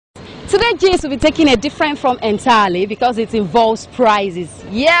Today, James will be taking a different from entirely because it involves prizes.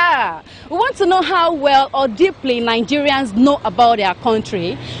 Yeah, we want to know how well or deeply Nigerians know about their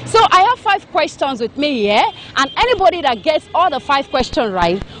country. So I have 5 questions with me here, and anybody that gets all the 5 questions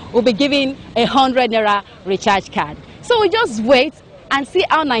right will be given a 100 naira recharge card. So we just wait and see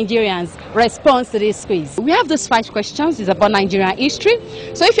how Nigerians respond to this quiz. We have those 5 questions. It's about Nigerian history.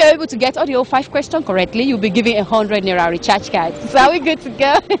 So if you're able to get all the 5 questions correctly, you'll be given a 100 naira recharge card. So are we good to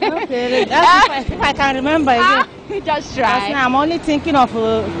go? Okay, if I can remember again. Just try. Now I'm only thinking of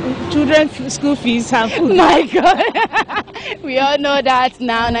children's school fees and food. My God. We all know that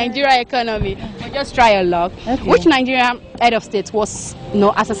now, Nigeria economy. But just try your luck. Okay. Which Nigerian head of state was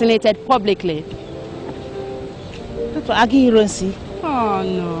assassinated publicly? Dr. Agi. Oh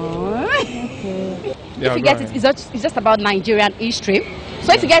no. Okay. If you get it, it's just about Nigerian history.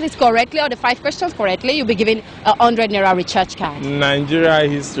 So if you get it correctly, or the 5 questions correctly, you'll be given a 100 naira recharge card. Nigeria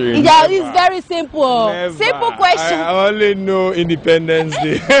history. Yeah, it's very simple. Never. Simple question. I only know Independence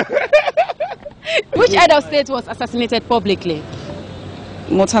Day. Which head of state was assassinated publicly?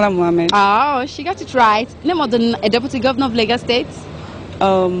 Murtala Muhammad. Oh, she got it right. Name of the deputy governor of Lagos State? I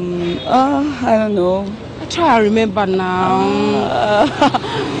don't know. I try to remember now.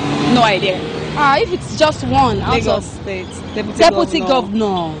 No idea. If it's just one. Lagos State. Deputy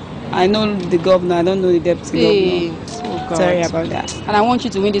governor. I know the governor, I don't know the deputy governor. Oh God. Sorry about that. And I want you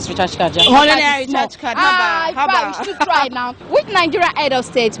to win this recharge card. Recharge card. How about? You should try now. Which Nigerian head of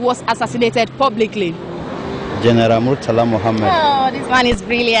state was assassinated publicly? General Murtala Muhammad. Oh, this one is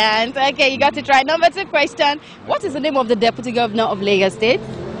brilliant. Okay, you got to try. Number 2 question. What is the name of the deputy governor of Lagos State?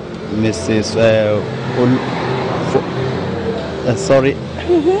 Mrs. Sorry.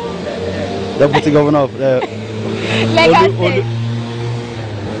 Deputy governor of Lagos State.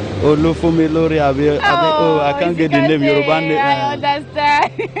 Olufumi I can't get the name. Yoruba name. I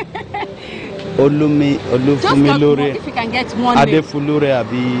understand. Olufumi Lori. If you can get one name. Adefulore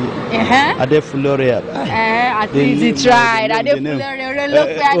Abi. Adefulore. At least you tried.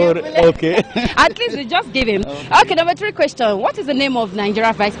 Okay. At least you just give him. Okay, number 3 question. What is the name of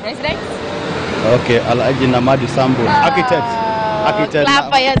Nigeria vice president? Okay, Alhaji Namadi Sambo. Architect.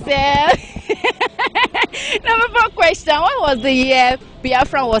 Clap for yourself. Number 4 question. What was the year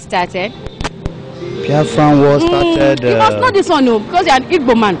Biafra was started? Biafra was started. You must know this one, no, because you're an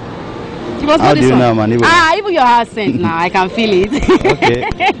Igbo man. You must know this one. Know, man? Even your accent now, I can feel it. Okay.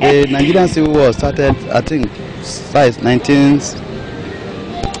 The Nigerian Civil War started, I think, 19.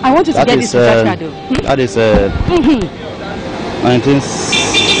 I want you to get this recharge card. That is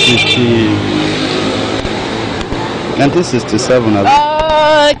 1967.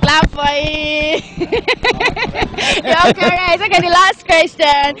 Oh, clap for it. You're correct. Okay, the last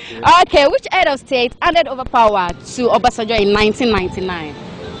question. Okay, which head of state handed over power to Obasanjo in 1999?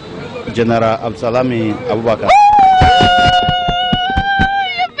 General Absalami Abubakar.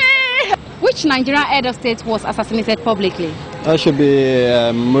 Which Nigerian head of state was assassinated publicly? That should be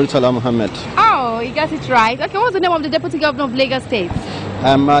Murtala Muhammad. Oh, you got it right. Okay, what's the name of the deputy governor of Lagos State?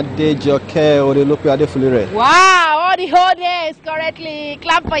 Adejoke Orelope Adefulire. Wow, all the whole names correctly.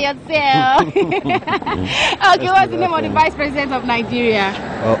 Clap for yourself. Okay, what's the name of the vice president of Nigeria?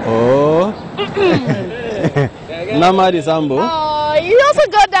 Namadi Sambo. Oh, you also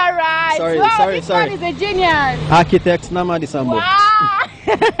got that right. Sorry. This one is a genius. Architect Namadi Sambo. Wow.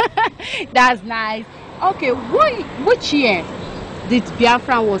 That's nice. Okay, which year did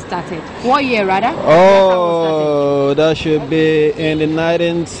Biafra was started? What year rather? Oh, that should be in the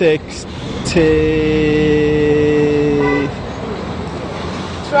 1960s.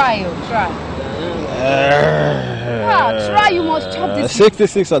 Try. Try, you must chop this.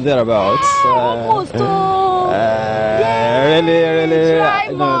 66 or thereabouts. Almost. Really. Try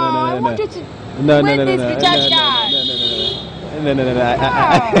more. I want you to win this recharge card. No.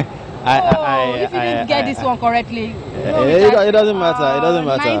 If you didn't get this one correctly. It doesn't matter.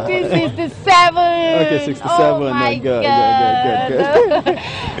 1967. Okay, 67. Oh my good.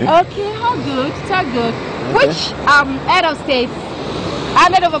 Okay, how good? Which head of state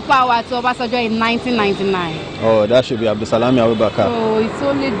handed over power to Obasanjo in 1999? Oh, that should be Abdusalami Abubakar. Oh, it's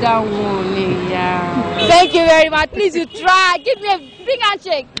only that one. Yeah. Thank you very much. Please, you try. Give me a big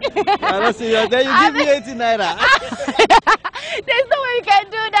handshake. I don't see you. Then you give me 80 naira. There's no way you can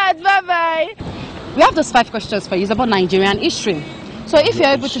do that. Bye-bye. We have those 5 questions for you. It's about Nigerian history. So if you're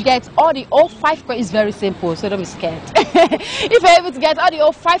able to get all 5 questions, it's very simple, so don't be scared. If you're able to get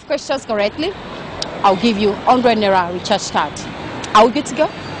all 5 questions correctly, I'll give you 100 naira recharge card. Are we good to go?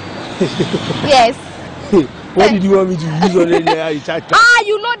 Yes. What did you want me to use on the recharge card? Ah,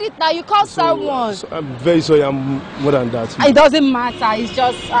 you load it now. You call someone. So I'm very sorry. I'm more than that. It doesn't matter. It's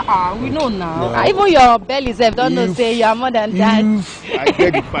just we know now. Even your belly self don't know say you are more than that. If I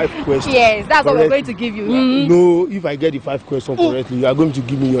get the 5 questions. Yes, that's what we're going to give you. No, if I get the 5 questions correctly, you are going to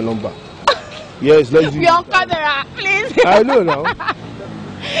give me your number. Yes, let's do it. Be on camera, please. I know now.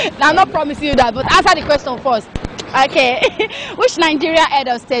 Now, I'm not promising you that, but answer the question first. Okay. Which Nigerian head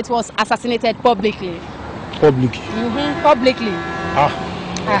of state was assassinated publicly? Publicly. Publicly.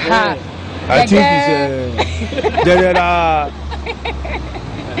 I think it's General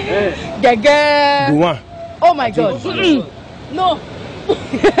Gowon. Oh my God. No.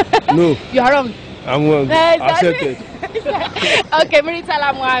 No. You are wrong. I'm wrong. Accepted. Okay,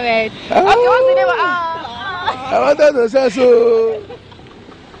 Muritala Mohammed. Okay, what's the name of I wanted to say so.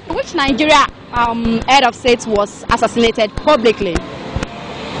 Which Nigeria head of state was assassinated publicly?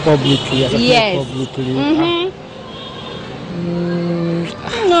 Publicly. Yes. Publicly.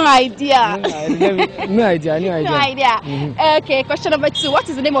 No idea. No idea. Okay, question number 2. What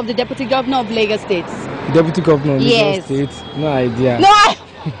is the name of the deputy governor of Lagos State? Deputy governor of Yes. Lagos State. No idea. No.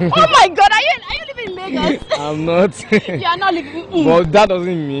 Oh my God, are you living in Lagos? I'm not. You are not living. But that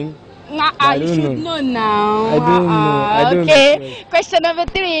doesn't mean. I you should know now. I don't know. I don't okay. know. Question number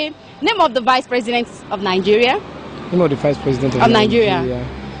 3. Name of the vice president of Nigeria. Name of the vice president of Nigeria.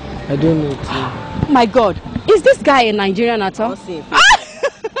 I don't know. Oh my God, is this guy a Nigerian at all? The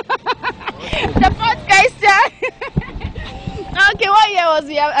fourth question. Okay, what year was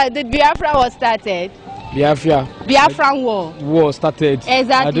the Biafra war started? Biafran war. War started.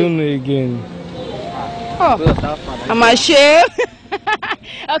 Exactly. I don't know again. Oh, I'm ashamed.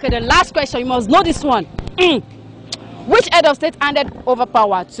 Okay, the last question. You must know this one. Which head of state handed over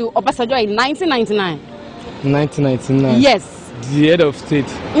power to Obasanjo in 1999? 1999. Yes. The head of state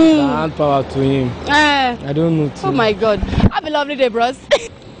hand power to him. I don't know. Oh my God. Have a lovely day, bros.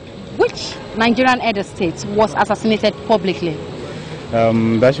 Which Nigerian head of state was assassinated publicly?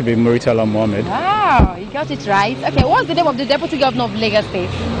 That should be Muritala Mohammed. Wow, you got it right. Okay, what's the name of the deputy governor of Lagos State?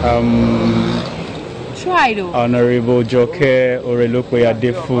 Try though. Honorable Joke Orelokwe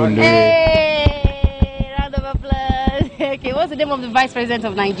Adefulu. Hey, round of applause. Okay, what's the name of the vice president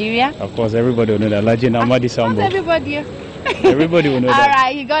of Nigeria? Of course, everybody will know that. Lajin Amadi Sambo. Everybody. Everybody will know that.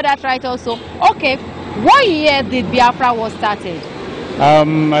 Alright, you got that right also. Okay, what year did Biafra war started?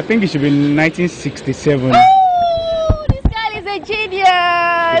 I think it should be 1967. Oh, this guy is a genius.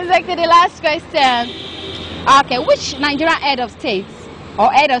 Okay, the last question. Okay, which Nigerian head of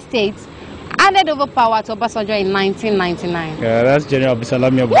states handed over power to Obasanjo in 1999? Yeah, that's General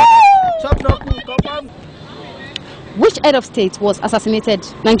Abdulsalam. Which head of state was assassinated?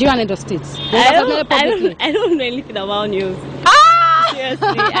 Nigerian head of state. I don't know anything about news.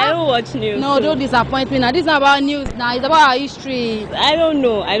 Seriously, I don't watch news. No, don't disappoint me now. This is not about news now. It's about our history. I don't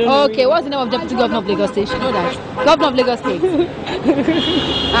know. Know. Okay, what's the name of deputy governor of Lagos State? You know that. Governor of Lagos State. You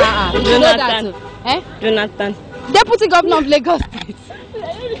know that too. Jonathan. Deputy governor of Lagos State.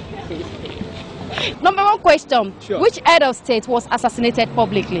 Number 1 question. Sure. Which head of state was assassinated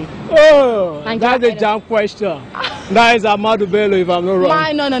publicly? Oh, that's a jam question. That is Ahmadu Bello, if I'm not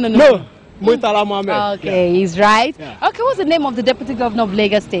wrong. No. Muritala Mohammed. Okay, he's right. Yeah. Okay, what's the name of the deputy governor of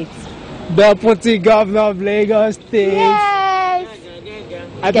Lagos State? Deputy governor of Lagos State. Yes.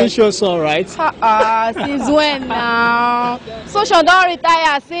 I think so, right? Since when now? Social don't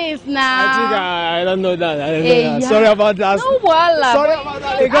retire since now. I don't know that. Yeah. Sorry about that. No, sorry about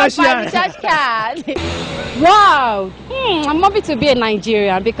that. Wow. I'm happy to be a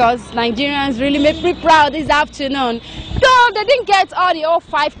Nigerian because Nigerians really make me proud this afternoon. Though they didn't get all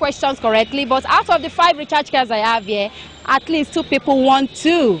 5 questions correctly, but out of the 5 recharge cards I have here, at least 2 people won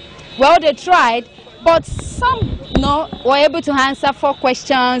 2. Well, they tried, but some were able to answer 4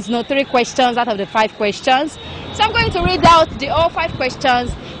 questions, 3 questions out of the 5 questions. So I'm going to read out all 5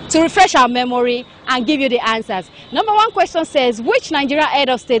 questions to refresh our memory and give you the answers. Number 1 question says, which Nigerian head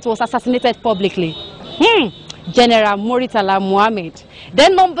of state was assassinated publicly? General Muritala Mohammed.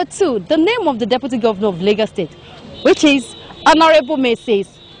 Then number 2, the name of the deputy governor of Lagos State, which is Honorable Mrs.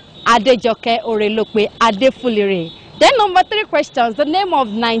 Adejoke Orelokwe Adefulire. Then number 3 questions, the name of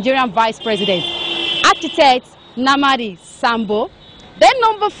Nigerian vice president, architect Namadi Sambo. Then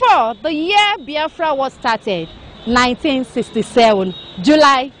number 4, the year Biafra was started, 1967,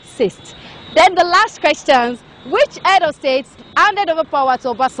 July 6th. Then the last questions, which head of state handed over power to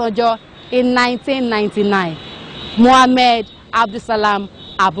Obasanjo in 1999? Mohammed Abdusalam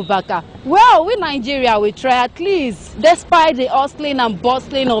Abubakar. Well, we Nigeria, we try at least, despite the hustling and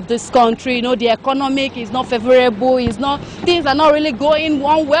bustling of this country, you know, the economic is not favorable, things are not really going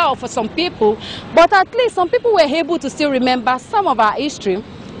on well for some people, but at least some people were able to still remember some of our history,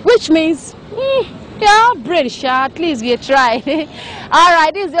 which means, yeah, British, at least we tried. All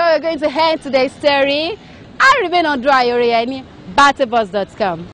right, this is where we're going to end today's story. I remain on Dry Oriani, batterbus.com.